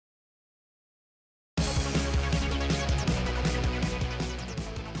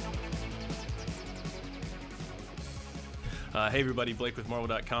Hey everybody, Blake with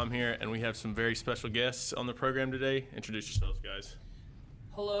Marvel.com here, and we have some very special guests on the program today. Introduce yourselves, guys.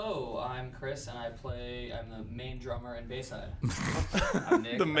 Hello, I'm Chris, and I'm the main drummer in Bayside. I'm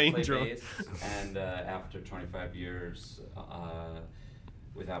Nick, The main I play drum. bass, and after 25 years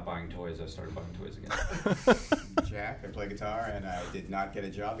without buying toys, I started buying toys again. Jack, I play guitar, and I did not get a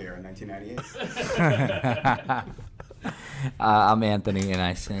job here in 1998. I'm Anthony, and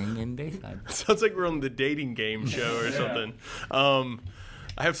I sing in Bayside. Sounds like we're on the dating game show or something.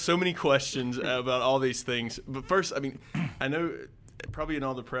 I have so many questions about all these things. But first, I mean, I know probably in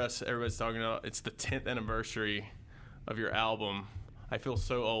all the press, everybody's talking about it's the 10th anniversary of your album. I feel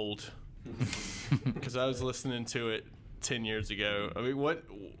so old because I was listening to it 10 years ago. I mean,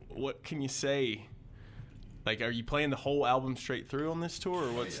 what can you say? Like, are you playing the whole album straight through on this tour,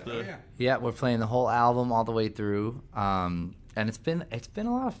 or what's Yeah, we're playing the whole album all the way through, and it's been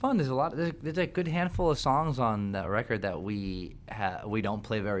a lot of fun. There's a good handful of songs on that record that we don't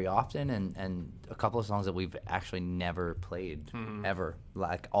play very often, and a couple of songs that we've actually never played ever,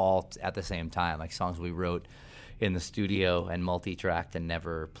 like all at the same time, like songs we wrote in the studio and multi-tracked and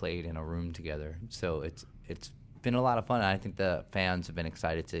never played in a room together. So it's been a lot of fun. I think the fans have been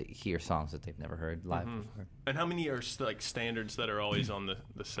excited to hear songs that they've never heard live before. And how many are like standards that are always on the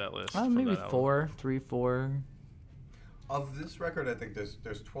set list? Maybe 3, 4. Of this record, I think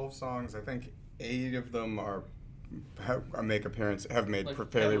there's 12 songs. I think 8 of them have made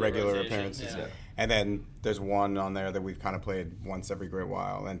fairly regular appearances. Yeah. And then there's one on there that we've kind of played once every great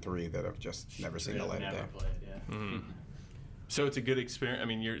while, and 3 that have just never seen the light of day. So it's a good experience. I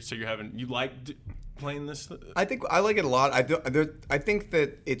mean, you like playing this? I think I like it a lot. I think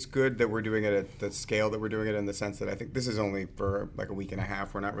that it's good that we're doing it at the scale that we're doing it, in the sense that I think this is only for like a week and a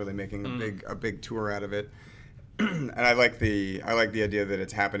half. We're not really making a big tour out of it. And I like the idea that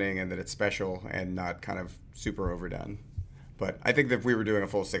it's happening and that it's special and not kind of super overdone. But I think that if we were doing a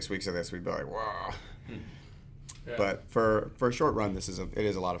full 6 weeks of this, we'd be like, wow. Yeah. But for a short run, it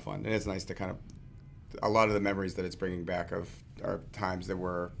is a lot of fun, and it's nice to kind of, a lot of the memories that it's bringing back are times that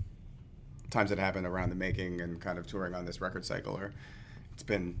happened around the making and kind of touring on this record cycle. It's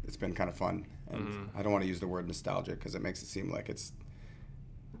been kind of fun, and I don't want to use the word nostalgic because it makes it seem like it's.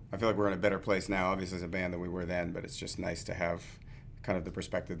 I feel like we're in a better place now, obviously, as a band than we were then, but it's just nice to have kind of the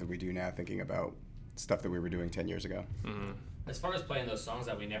perspective that we do now, thinking about stuff that we were doing 10 years ago. As far as playing those songs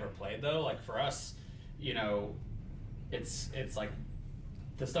that we never played, though, like for us, it's like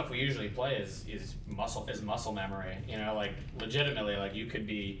the stuff we usually play is muscle memory. Like legitimately, like you could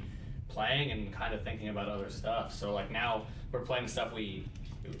be playing and kind of thinking about other stuff. So like now we're playing stuff we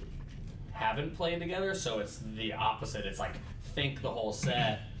haven't played together, so it's the opposite. It's like think the whole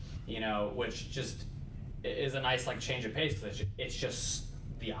set, which just is a nice like change of pace, because it's just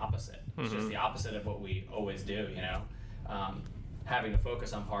the opposite. It's just the opposite of what we always do. Having to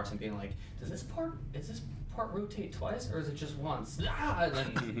focus on parts and being like, is this part rotate twice or is it just once? And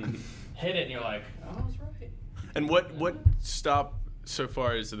then hit it and you're like, oh, that's right. And what stop so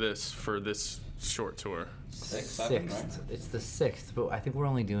far is this for this short tour? 6, 7, right? It's the 6th, but I think we're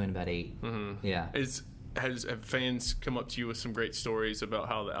only doing about 8. Yeah. Have fans come up to you with some great stories about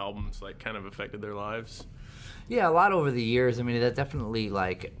how the album's like kind of affected their lives? Yeah, a lot over the years. I mean, that definitely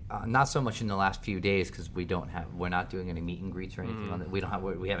like not so much in the last few days because we're not doing any meet and greets or anything on that. We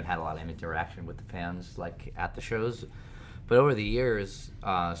haven't had a lot of interaction with the fans like at the shows, but over the years,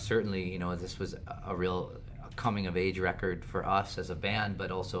 certainly this was a real coming of age record for us as a band,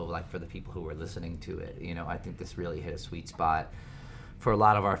 but also like for the people who were listening to it. I think this really hit a sweet spot for a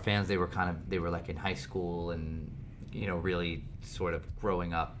lot of our fans. They were like in high school and really sort of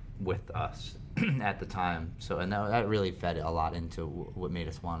growing up with us at the time. So, and that really fed a lot into what made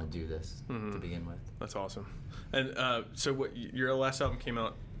us want to do this to begin with. That's awesome. And so your last album came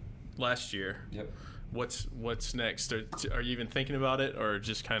out last year. Yep. What's next? Are you even thinking about it, or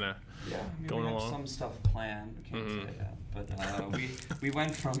just kind of going we have along? some stuff planned. We can't say that. But we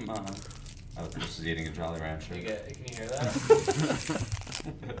went from... this is eating a Jolly Rancher. Can you hear that?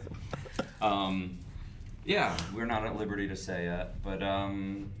 We're not at liberty to say yet, but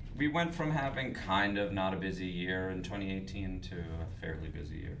we went from having kind of not a busy year in 2018 to a fairly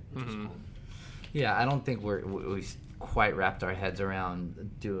busy year, which is cool. Yeah, I don't think we quite wrapped our heads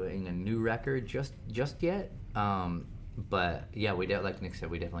around doing a new record just yet. But yeah, like Nick said,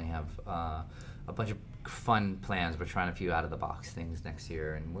 we definitely have a bunch of fun plans. We're trying a few out of the box things next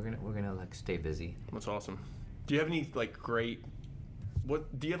year, and we're gonna like stay busy. That's awesome. Do you have any like do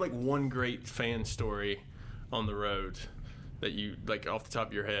you have like one great fan story on the road that you like off the top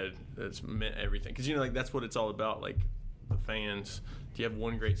of your head that's meant everything? Because like that's what it's all about, like the fans. Do you have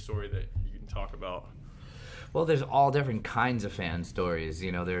one great story that you can talk about? Well, there's all different kinds of fan stories.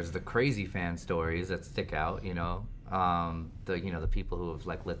 You know, there's the crazy fan stories that stick out. You know, the people who have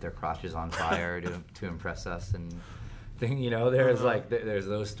like lit their crotches on fire to impress us and thing. You know, there's like there's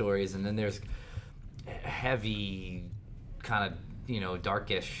those stories, and then there's heavy kind of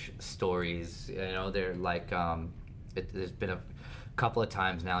darkish stories. You know, they're like there's been a couple of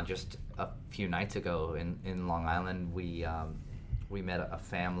times now. Just a few nights ago in Long Island, we met a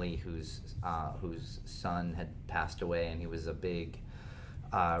family whose son had passed away, and he was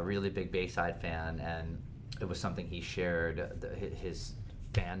a really big Bayside fan, and it was something he shared. His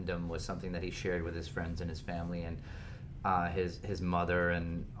fandom was something that he shared with his friends and his family, and his mother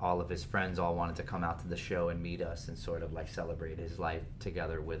and all of his friends all wanted to come out to the show and meet us and sort of like celebrate his life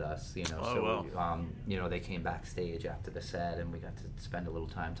together with us. They came backstage after the set, and we got to spend a little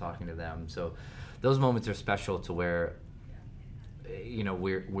time talking to them. So those moments are special to where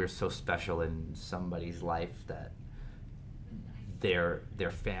we're so special in somebody's life that their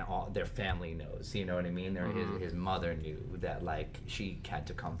family knows. You know what I mean? His mother knew that like she had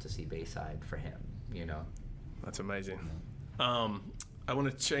to come to see Bayside for him. You know. That's amazing. I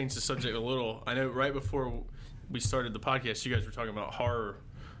want to change the subject a little. I know right before we started the podcast, you guys were talking about horror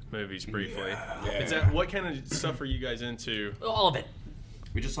movies briefly. Yeah. What kind of stuff are you guys into? All of it.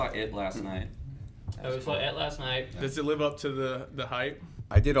 We just saw It last night. We saw It last night. Does it live up to the hype?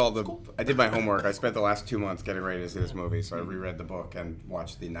 I did my homework. I spent the last 2 months getting ready to see this movie, so I reread the book and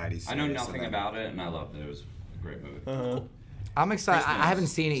watched the 90s series. I know nothing about it, and I loved it. It was a great movie. Uh-huh. I'm excited. I haven't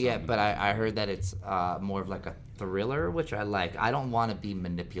seen it yet, but I heard that it's more of like a thriller, which I like. I don't want to be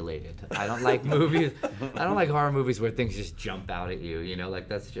manipulated. I don't like movies. I don't like horror movies where things just jump out at you. You know, like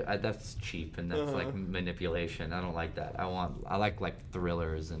that's cheap and that's like manipulation. I don't like that. I like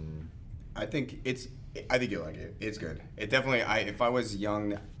thrillers and. I think you'll like it. It's good. It definitely. If I was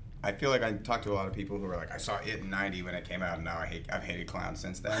young, I feel like I talked to a lot of people who were like, I saw It in '90 when it came out, and now I've hated clowns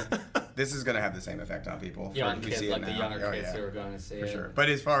since then. This is gonna have the same effect on people. Young kids, like the younger kids who are going to see it. For sure. But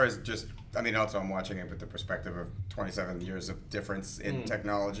as far as just, also I'm watching it with the perspective of 27 years of difference in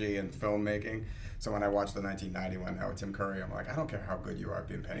technology and filmmaking. So when I watched the 1990 one, how Tim Curry, I'm like, I don't care how good you are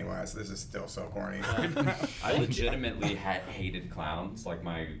being Pennywise. This is still so corny. I legitimately hated clowns. Like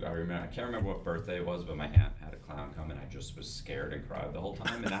I can't remember what birthday it was, but my aunt had a clown come, and I just was scared and cried the whole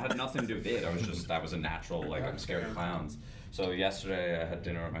time. And that had nothing to do with it. That was a natural, like, I'm scared of clowns. So yesterday I had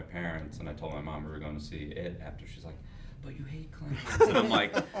dinner with my parents, and I told my mom we were going to see It after. She's like, but you hate clowns. And I'm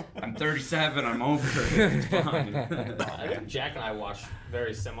like, I'm 37, I'm over it. It's fine. I think Jack and I watch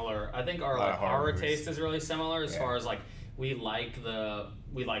very similar. I think our horror taste is really similar as far as like we like the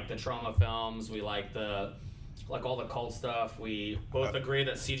trauma films, we like all the cult stuff. We both agree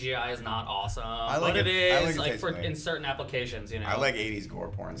that CGI is not awesome, but it is in certain applications. You know, I like 80s gore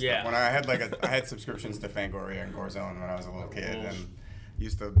porn stuff. Yeah. When I had subscriptions to Fangoria and Gorezone when I was a little kid, and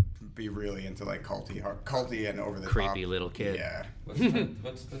used to be really into like culty and over the top. Creepy little kid. Yeah.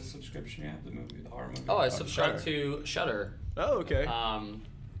 What's the subscription you have? The horror movie. Oh, I subscribed to Shudder. Oh, okay.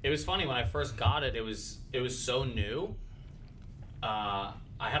 It was funny when I first got it. It was so new.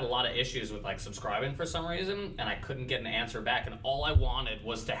 I had a lot of issues with like subscribing for some reason, and I couldn't get an answer back. And all I wanted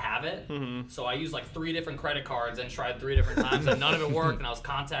was to have it. Mm-hmm. So I used like 3 different credit cards and tried 3 different times, and none of it worked. And I was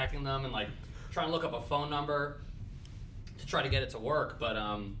contacting them and like trying to look up a phone number to try to get it to work. But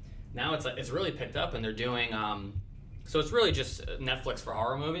now it's really picked up, and they're doing so it's really just Netflix for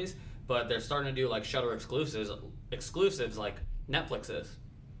horror movies, but they're starting to do like Shudder exclusives like Netflix is.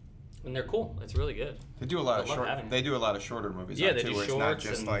 And they're cool. It's really good. They do a lot of shorter movies. Yeah, they too, do where shorts.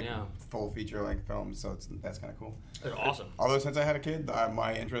 It's not just full feature length films. So that's kind of cool. They're awesome. Although since I had a kid,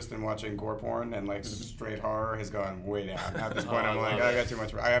 my interest in watching gore porn and like straight horror has gone way down. At this point, I'm like, I got too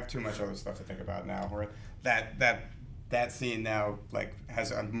much. I have too much other stuff to think about now. Where that scene now like has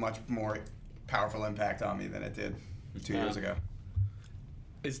a much more powerful impact on me than it did 2 years ago.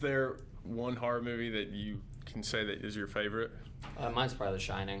 Is there one horror movie that you can say that is your favorite? Mine's probably The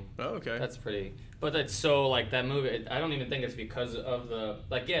Shining. Oh, okay. That's pretty. But that's so like that movie. I don't even think it's because of the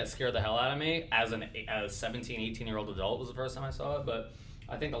it scared the hell out of me as a 17, 18-year-old adult was the first time I saw it. But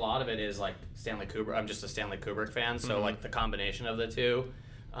I think a lot of it is like Stanley Kubrick. I'm just a Stanley Kubrick fan, so like the combination of the two,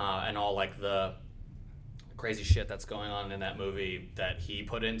 and all like the crazy shit that's going on in that movie that he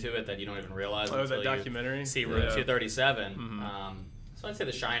put into it that you don't even realize until that documentary? You see Room 237. So I'd say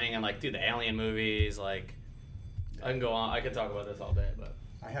The Shining and like the Alien movies like. I can go on. I could talk about this all day, but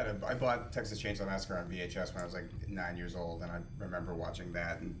I bought Texas Chainsaw Massacre on VHS when I was like 9 years old, and I remember watching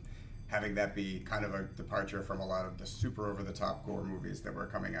that and having that be kind of a departure from a lot of the super over-the-top gore movies that were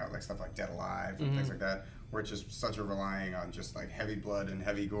coming out, like stuff like Dead Alive and things like that, where it's just such a relying on just like heavy blood and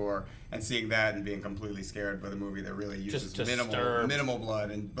heavy gore, and seeing that and being completely scared by the movie that really uses minimal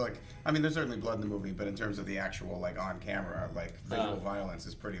blood, and like, I mean, there's certainly blood in the movie, but in terms of the actual like on camera, like visual violence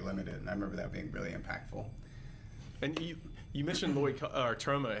is pretty limited, and I remember that being really impactful. And you mentioned Lloyd or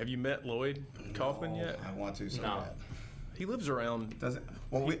Troma. Have you met Lloyd Kaufman yet? I want to so bad. He lives around. Does it?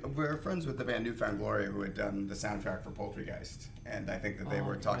 Well, we're friends with the band Newfound Glory, who had done the soundtrack for Poltergeist, and I think that they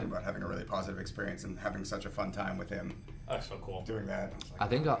were talking about having a really positive experience and having such a fun time with him. That's so cool. Doing that. I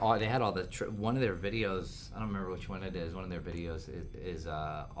think they had all the one of their videos. I don't remember which one it is. One of their videos is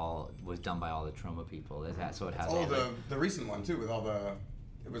was done by all the Troma people. So it has all the recent one too, with all the.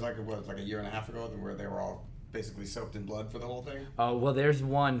 It was like a year and a half ago, where they were all basically soaked in blood for the whole thing. Oh well, there's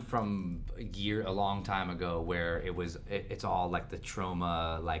one from a long time ago where it's all like the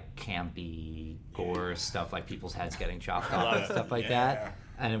Troma, like campy gore stuff, like people's heads getting chopped off and stuff like that.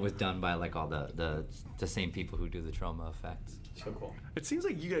 And it was done by like all the same people who do the Troma effects. So cool. It seems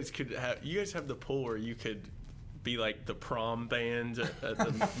like you guys have the pull where you could be like the prom band at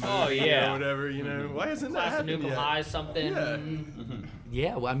the movie or whatever, you know. Why isn't that happening yet? High something. Yeah.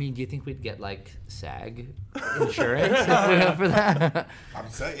 Yeah, well, I mean, do you think we'd get like SAG insurance if we have for that? I'm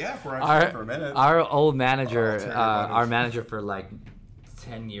saying, yeah, for a minute. Our old manager, our manager for like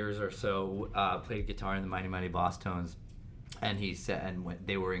 10 years or so, played guitar in the Mighty Mighty Boss Tones. And he said, and when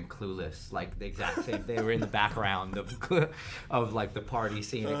they were in Clueless, like the exact same. They were in the background of like the party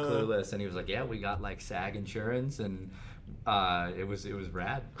scene in Clueless, and he was like, "Yeah, we got like SAG insurance, and it was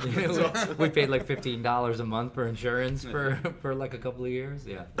rad. We paid like $15 a month for insurance for like a couple of years.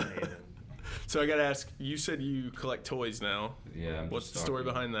 Yeah." So I gotta ask, you said you collect toys now. Yeah. What's the story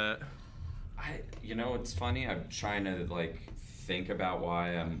behind that? It's funny. I'm trying to like think about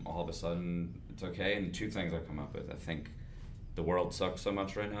why I'm all of a sudden it's okay, and two things I come up with. I think the world sucks so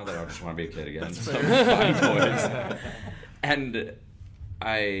much right now that I just want to be a kid again. So I'm buying toys. And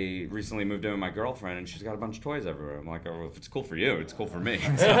I recently moved in with my girlfriend, and she's got a bunch of toys everywhere. I'm like, oh, if it's cool for you, it's cool for me.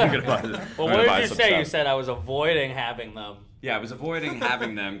 So I'm gonna buy this. Well, what did you say? You said I was avoiding having them. Yeah, I was avoiding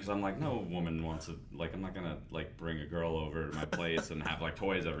having them because I'm like, no woman wants to, like, I'm not gonna like bring a girl over to my place and have like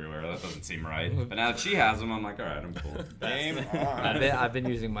toys everywhere. That doesn't seem right. But now that she has them, I'm like, all right, I'm cool. Game on. I've been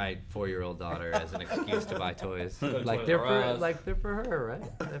using my 4-year-old daughter as an excuse to buy toys. Like they're for her,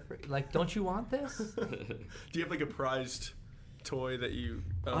 right? Don't you want this? Do you have like a prized toy that you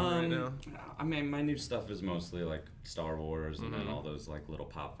own right now? I mean, my new stuff is mostly like Star Wars and then all those like little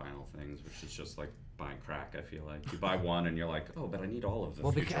pop vinyl things, which is just like buying crack. I feel like you buy one and you're like, oh, but I need all of the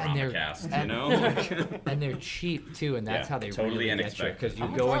Futurama cast, you know? And they're cheap too, and that's how they totally really get you. Because you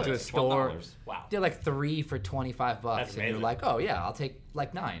How go much into are a they? store, Wow. they're like 3 for $25, That's and you're amazing. like, oh yeah, I'll take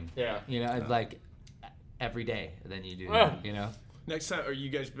like 9. Yeah. You know, it's like every day. Then you do, you know. Next time, are you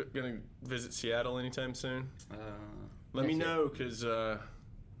guys gonna visit Seattle anytime soon? Let me Next year. know, because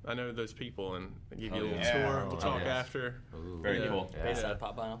I know those people, and I'll give you a little yeah. tour. We'll talk after. Ooh. Very cool. Bayside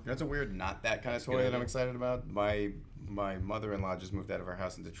pop vinyl. That's a weird, not that kind of toy that I'm excited about. My mother-in-law just moved out of our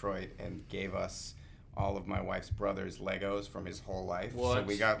house in Detroit and gave us all of my wife's brother's Legos from his whole life. So What?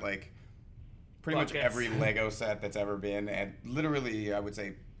 we got like pretty much Buckets. every Lego set that's ever been, and literally I would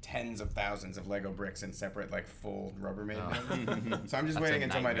say tens of thousands of Lego bricks in separate like full Rubbermaid. So I'm just That's waiting a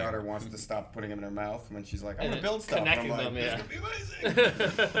until my nightmare. daughter wants to stop putting them in her mouth when she's like, I And want to build stuff. connecting and I'm like, them, this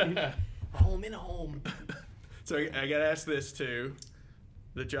is gonna be amazing. Home in a home. So I gotta ask this too,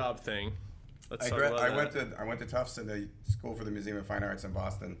 the job thing. Let's talk about that. I went to Tufts in the School for the Museum of Fine Arts in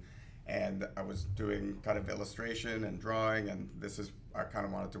Boston, and I was doing kind of illustration and drawing, and I kind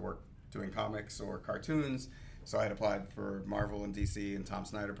of wanted to work doing comics or cartoons, so I had applied for Marvel and DC and Tom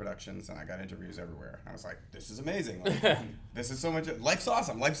Snyder Productions, and I got interviews everywhere. I was like, this is amazing. Like, this is so much. Life's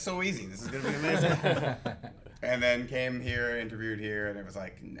awesome. Life's so easy. This is gonna be amazing. And then came here, interviewed here, and it was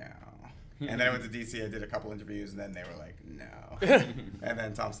like, no. And then I went to DC, I did a couple interviews, and then they were like, no. And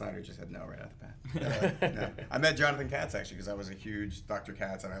then Tom Snyder just said no right off the bat. No. I met Jonathan Katz, actually, because I was a huge Dr.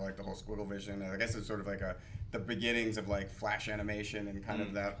 Katz, and I liked the whole squiggle vision. And I guess it's sort of like the beginnings of like flash animation and kind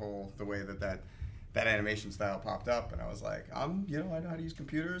of the way that animation style popped up. And I was like, I know how to use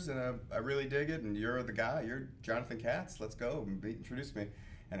computers, and I really dig it, and you're the guy. You're Jonathan Katz. Let's go. And he introduced me.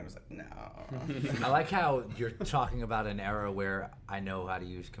 And it was like, no. I like how you're talking about an era where I know how to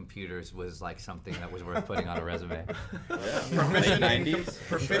use computers was like something that was worth putting on a resume.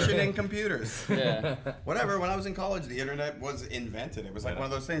 Proficient in computers. Yeah. Whatever. When I was in college, the internet was invented. It was like one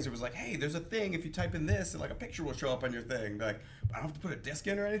of those things. It was like, hey, there's a thing. If you type in this, and like a picture will show up on your thing. They're like, I don't have to put a disk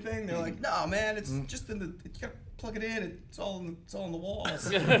in or anything. They're like, no, man, it's just in the. You gotta plug it in. It's all in the walls.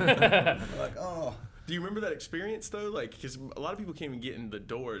 They're like, oh. Do you remember that experience though? Like, because a lot of people can't even get in the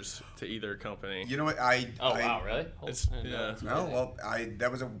doors to either company. You know what? Wow, really? Yeah. No, well, I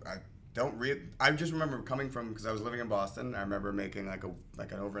just remember coming from, because I was living in Boston. I remember making like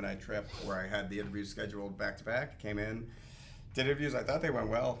an overnight trip where I had the interviews scheduled back to back. Came in, did interviews. I thought they went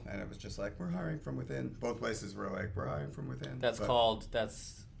well, and it was just like, we're hiring from within. Both places were like, we're hiring from within. That's But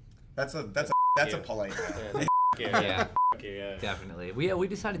that's that's a polite. Yeah. yeah. Definitely. We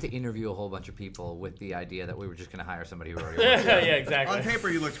decided to interview a whole bunch of people with the idea that we were just going to hire somebody who already yeah, works there. exactly. On paper,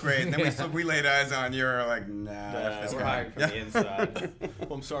 you looked great, and then we laid eyes on you. We're like, nah, F this we're guy. hiring from the inside.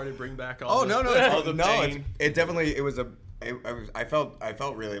 Well, I'm sorry to bring back all. Oh the, no, all the pain. I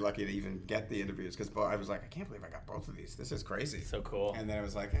felt really lucky to even get the interviews, because I was like, I can't believe I got both of these. This is crazy. So cool. And then I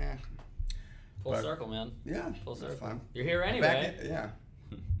was like, Full But- circle, man. yeah, Full that's circle. fun. You're here Back anyway. in- yeah.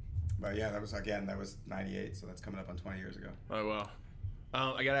 But yeah, that was 98, so that's coming up on 20 years ago. Oh wow.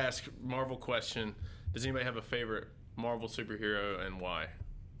 I gotta ask Marvel question. Does anybody have a favorite Marvel superhero and why?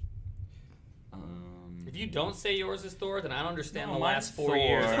 If you don't say yours is Thor, then I don't understand No, the last mine's 4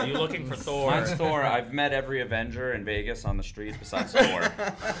 years Thor. of you looking for Thor. Mine's Thor. I've met every Avenger in Vegas on the street besides Thor.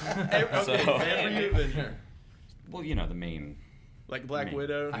 Every Avenger. Well, you know, the main. Like Black Main.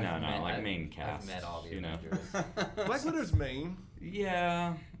 Widow. Main cast. I've met all the you know. Avengers. Black Widow's main.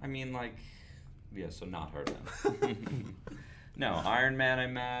 Yeah, I mean, like, yeah, so not her then. No, Iron Man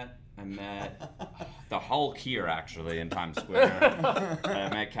I met the Hulk here, actually, in Times Square. I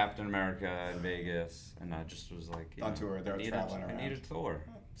met Captain America in Vegas, and I just was like, On tour, they were traveling I around. needed Thor.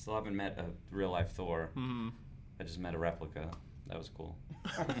 Still haven't met a real-life Thor. Mm-hmm. I just met a replica. That was cool.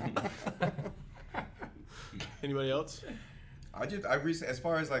 Anybody else? As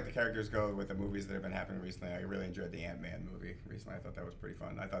far as like the characters go with the movies that have been happening recently, I really enjoyed the Ant-Man movie recently. I thought that was pretty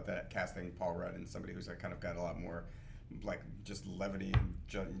fun. I thought that casting Paul Rudd and somebody who's like kind of got a lot more like just levity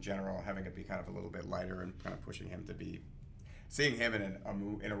in general, having it be kind of a little bit lighter and kind of pushing him to be, seeing him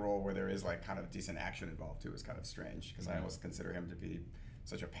in a role where there is like kind of decent action involved too is kind of strange, because I always consider him to be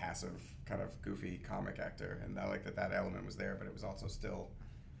such a passive kind of goofy comic actor, and I like that element was there, but it was also still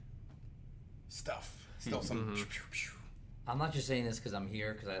some. I'm not just saying this because I'm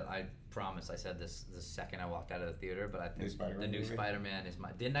here, because I promise I said this the second I walked out of the theater, but I think the new movie? Spider-Man is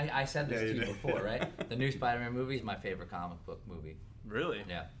my... Didn't I said this Yeah, to you you did. before, right? The new Spider-Man movie is my favorite comic book movie. Really?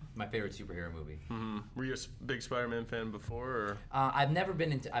 Yeah, my favorite superhero movie. Mm-hmm. Were you a big Spider-Man fan before, or? I've never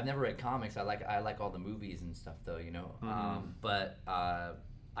read comics. I like all the movies and stuff, though, you know. I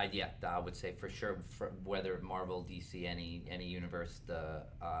would say for sure, whether Marvel, DC, any universe, the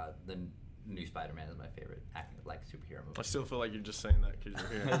new Spider-Man is my favorite superhero movie. I still feel like you're just saying that because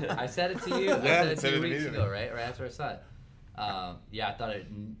you're here. I said it to you. I said it 2 weeks ago, right after I saw it. I thought it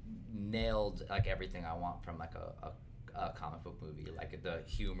nailed like everything I want from like a comic book movie. Like the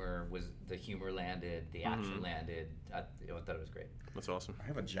humor landed, the action landed. I thought it was great. That's awesome. I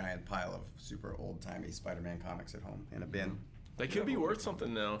have a giant pile of super old-timey Spider-Man comics at home in a bin. They could be worth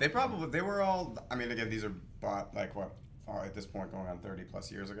something now. They were all, I mean, again, these are bought like at this point going on 30 plus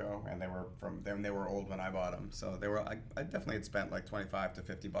years ago, and they were from them. They were old when I bought them, so they were. I definitely had spent like $25 to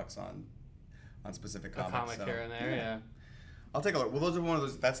 $50 on specific A comics. comic so, here and there, yeah. I'll take a look. Well, those are one of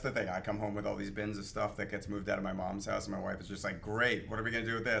those. That's the thing. I come home with all these bins of stuff that gets moved out of my mom's house, and my wife is just like, "Great, what are we gonna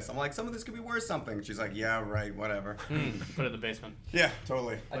do with this?" I'm like, "Some of this could be worth something." She's like, "Yeah, right, whatever." Put it in the basement. Yeah,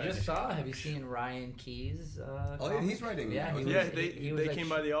 totally. I just saw. Have you seen Ryan Key's? Oh, yeah, he's writing. Yeah, he Yeah, was- they he was they like- came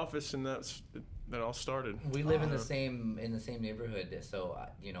by the office, and that all started. We live in the same neighborhood, so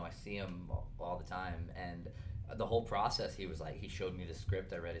I see him all the time, and the whole process. He showed me the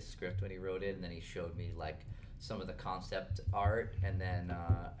script. I read his script when he wrote it, and then he showed me like some of the concept art, and then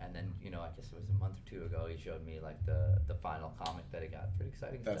I guess it was a month or two ago he showed me like the final comic that he got. Pretty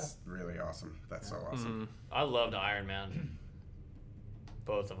exciting That's stuff. really awesome. That's so awesome. I loved Iron Man.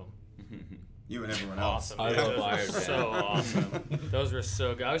 Both of them. You and everyone else. Awesome. I dude. love Those Iron were Man. so awesome. Those were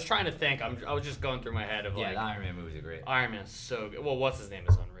so good. I was trying to think. I was just going through my head of Yeah, like the Iron Man movies are great. Iron Man's so good. Well, what's his name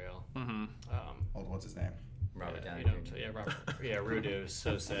is unreal. Mm-hmm. What's his name? Robert Downey Jr. Rudo is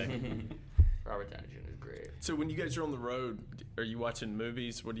so sick. Robert Downey Jr. is great. So when you guys are on the road, are you watching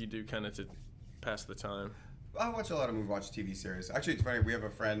movies? What do you do kind of to pass the time? I watch a lot of watch TV series. Actually, it's funny. We have a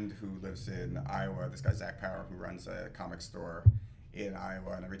friend who lives in Iowa. This guy Zach Power, who runs a comic store in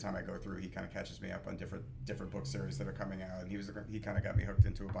Iowa, and every time I go through, he kind of catches me up on different book series that are coming out, and he kind of got me hooked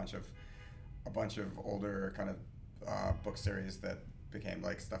into a bunch of older kind of book series that became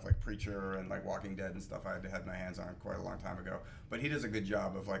like stuff like Preacher and like Walking Dead and stuff I had my hands on quite a long time ago. But he does a good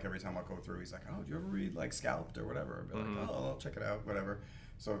job of like every time I go through, he's like, "Oh, do you ever read like Scalped or whatever?" I'll be like, "Oh, I'll check it out, whatever."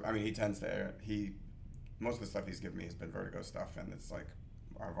 So I mean, most of the stuff he's given me has been Vertigo stuff, and it's like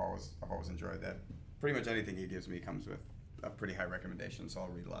I've always enjoyed that. Pretty much anything he gives me comes with a pretty high recommendation, so I'll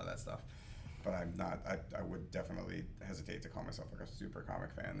read a lot of that stuff. But I'm not. I would definitely hesitate to call myself like a super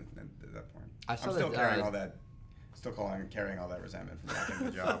comic fan at that point. I'm still carrying all that. Still carrying all that resentment from back in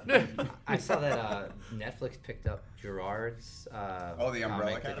the job. I saw that Netflix picked up Gerard's. The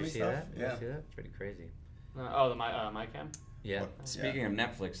Umbrella Academy stuff. Did you see that? It's pretty crazy. The My Cam. Yeah. Speaking of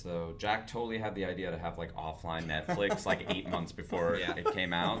Netflix, though, Jack totally had the idea to have like offline Netflix like 8 months before it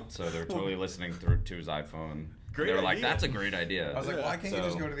came out. So they're totally listening to his iPhone. They were like, "That's a great idea." I was like, "Why can't you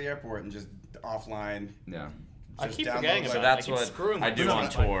just go to the airport and just offline?" Yeah. I keep forgetting about So it. that's I keep what I do on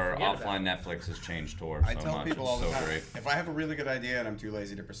tour. Forget Offline Netflix has changed tour I so tell much. people It's all the so time, great. if I have a really good idea and I'm too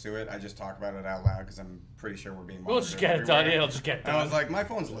lazy to pursue it, I just talk about it out loud because I'm pretty sure we're being monitored. We'll just get it done. everywhere. It'll just get done. And I was like, my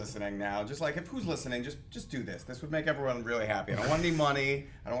phone's listening now. Just like, if who's listening, just do this. This would make everyone really happy. I don't want any money.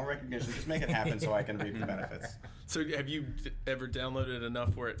 I don't want recognition. Just make it happen so I can reap the benefits. So have you ever downloaded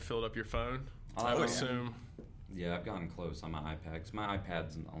enough where it filled up your phone? I would assume. Yeah, I've gotten close on my iPad. 'Cause my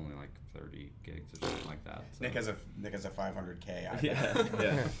iPad's only like 30 gigs or something like that. So. Nick has a 500K iPad.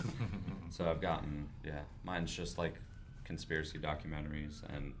 Yeah. So I've gotten, mine's just like conspiracy documentaries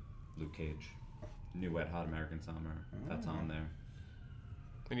and Luke Cage, New Wet Hot American Summer. That's on there.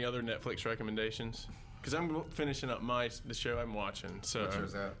 Any other Netflix recommendations? Because I'm finishing up the show I'm watching. So What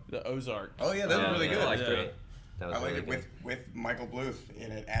show's that? The Ozark. Oh yeah, that was really good. I liked Yeah. it. That was I like really it good. with Michael Bluth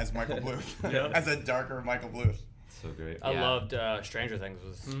in it as Michael Bluth, Yeah. as a darker Michael Bluth. So great. I Yeah. loved Stranger Things.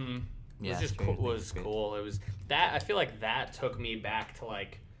 Yeah, Was just Stranger cool. Things Was is good. cool. It was that. I feel like that took me back to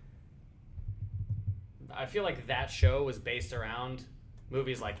like. I feel like that show was based around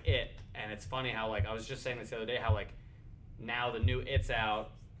movies like It, and it's funny how like I was just saying this the other day how like now the new It's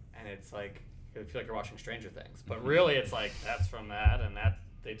out, and it's like you feel like you're watching Stranger Things, but really it's like that's from that, and that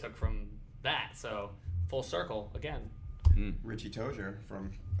they took from that, so full circle again. Richie Tozier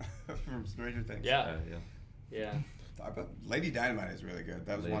from Stranger Things. Yeah. Yeah. But Lady Dynamite is really good.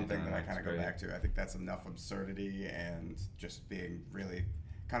 That was Lady one thing that I Dynamite's kind of go great. back to. I think that's enough absurdity and just being really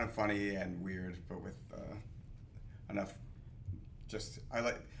kind of funny and weird, but with enough. I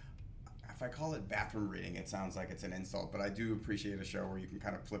like. If I call it bathroom reading, it sounds like it's an insult, but I do appreciate a show where you can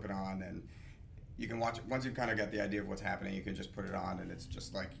kind of flip it on and you can watch it. Once you've kind of got the idea of what's happening, you can just put it on, and it's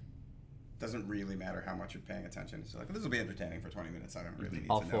just like. Doesn't really matter how much you're paying attention. It's like, this will be entertaining for 20 minutes. I don't really need to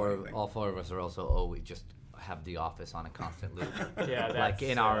know anything. All four of us are also we just have The Office on a constant loop. Yeah, like that's,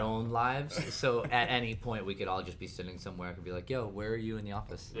 in our own lives. So at any point we could all just be sitting somewhere and be like, "Yo, where are you in The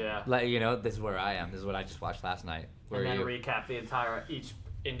Office?" Yeah. Like this is where I am. This is what I just watched last night. Where And are then you? recap each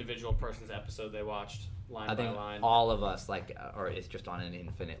individual person's episode they watched line I by think line. all of us or it's just on an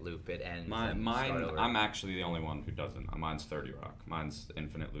infinite loop. It ends. and start Mine, over. I'm actually the only one who doesn't. Mine's 30 Rock. Mine's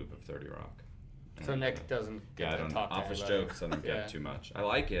infinite loop of 30 Rock. So Nick doesn't get I to don't talk to office anybody. jokes. I don't Yeah. get too much. I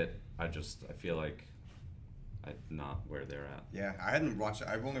like it. I feel like I'm not where they're at. Yeah, I hadn't watched it.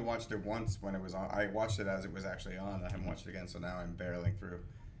 I've only watched it once when it was on. I watched it as it was actually on. I haven't watched it again, so now I'm barreling through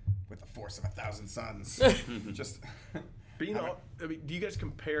with the force of 1,000 suns. Just. Do you guys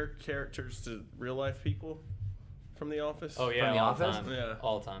compare characters to real life people from The Office? Oh yeah, From The all the Office? time. Yeah.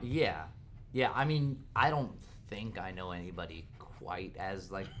 All the time. Yeah. I mean, I don't think I know anybody quite as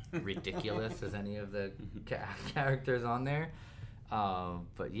like ridiculous as any of the characters on there.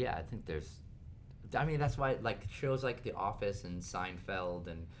 But yeah, I think there's. I mean, that's why like shows like The Office and Seinfeld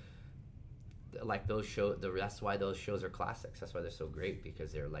and like those shows. That's why those shows are classics. That's why they're so great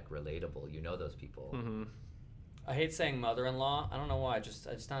because they're like relatable. You know those people. Mm-hmm. I hate saying mother-in-law. I don't know why.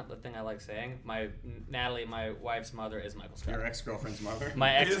 It's not the thing I like saying. Natalie, my wife's mother, is Michael Scott. Your ex-girlfriend's mother.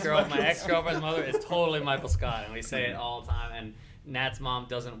 My It is ex-girlfriend's mother is totally Michael Scott, and we say it all the time. And Nat's mom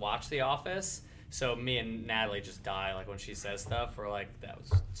doesn't watch The Office, so me and Natalie just die like when she says stuff. We're like, that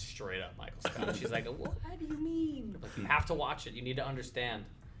was straight up Michael Scott. And she's like, what do you mean? Like, you have to watch it. You need to understand.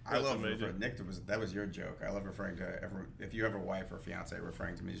 I love amazing. Nick. That was your joke. I love referring to everyone. If you have a wife or fiance,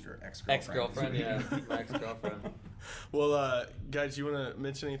 referring to me as your ex-girlfriend. Ex-girlfriend, yeah, my ex-girlfriend. Well, guys, you want to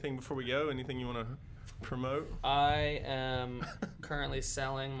mention anything before we go? Anything you want to promote? I am currently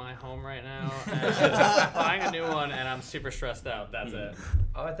selling my home right now, and buying a new one, and I'm super stressed out. That's it.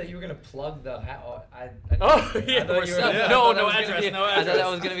 Oh, I thought you were gonna plug the house. Oh, yeah, we're selling- no address, no I thought that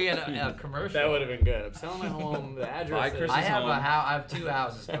address. was gonna be a commercial. That would have been good. I'm selling my home. The address. Buy is- Chris's I have home. I have 2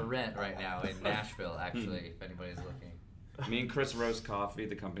 houses for rent right now in Nashville. Actually, if anybody's looking. Me and Chris roast coffee.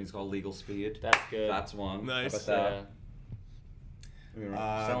 The company's called Legal Speed. That's good. That's one. Nice. How about that?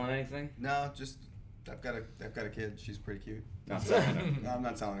 Yeah. Selling anything? No, just I've got a kid. She's pretty cute. Not selling it. No, I'm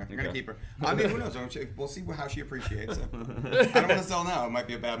not selling her. I'm Okay. gonna keep her. I mean, who knows? We'll see how she appreciates it. I don't want to sell now. It might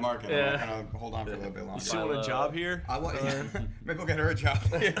be a bad market. Yeah. I'm kind of hold on for a little bit longer. You still want a job here? I want. Maybe we'll get her a job.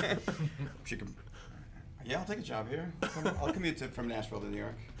 She can. Yeah, I'll take a job here. I'll commute from Nashville to New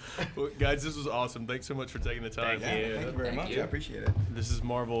York. Well, guys, this was awesome. Thanks so much for taking the time. Thank you. Thank you very Thank much. you. I appreciate it. This is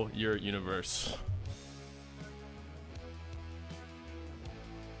Marvel, your universe.